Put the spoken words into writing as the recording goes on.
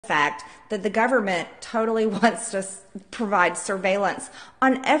Fact that the government totally wants to provide surveillance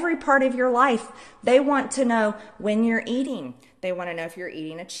on every part of your life. They want to know when you're eating. They want to know if you're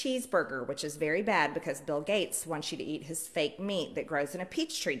eating a cheeseburger, which is very bad because Bill Gates wants you to eat his fake meat that grows in a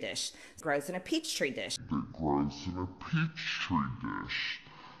peach tree dish.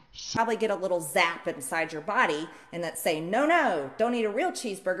 Probably get a little zap inside your body and that's saying, no, no, don't eat a real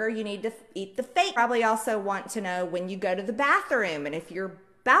cheeseburger. You need to eat the fake. Probably also want to know when you go to the bathroom and if your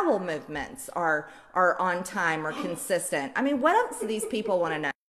bowel movements are on time or consistent. I mean, what else do these people want to know?